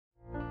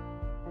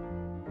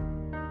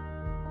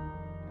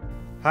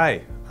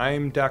Hi,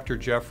 I'm Dr.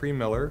 Jeffrey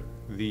Miller,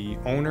 the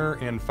owner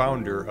and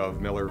founder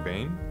of Miller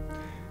Vein.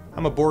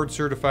 I'm a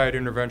board-certified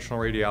interventional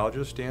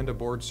radiologist and a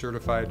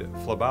board-certified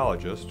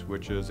phlebotomist,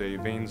 which is a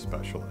vein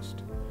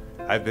specialist.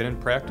 I've been in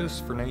practice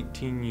for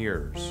 19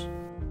 years.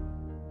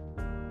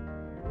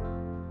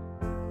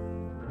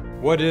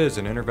 What is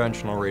an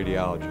interventional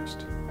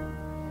radiologist?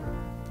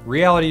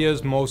 Reality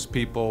is most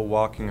people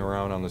walking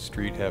around on the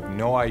street have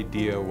no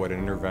idea what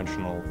an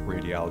interventional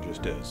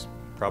radiologist is.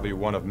 Probably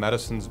one of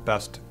medicine's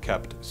best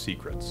kept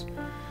secrets.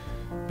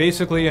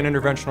 Basically, an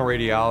interventional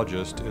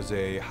radiologist is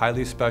a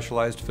highly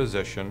specialized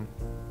physician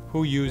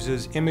who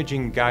uses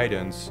imaging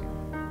guidance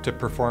to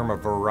perform a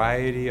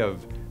variety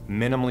of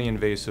minimally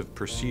invasive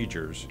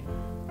procedures,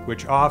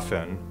 which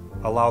often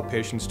allow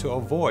patients to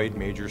avoid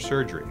major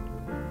surgery.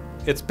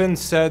 It's been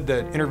said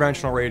that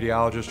interventional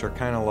radiologists are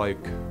kind of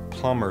like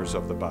plumbers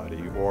of the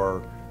body,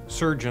 or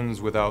surgeons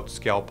without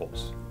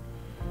scalpels.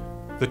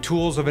 The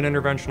tools of an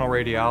interventional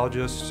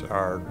radiologist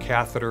are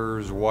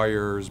catheters,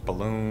 wires,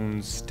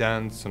 balloons,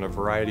 stents, and a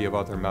variety of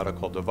other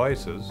medical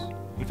devices.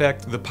 In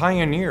fact, the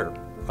pioneer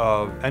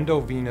of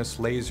endovenous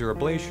laser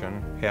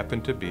ablation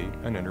happened to be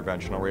an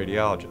interventional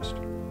radiologist.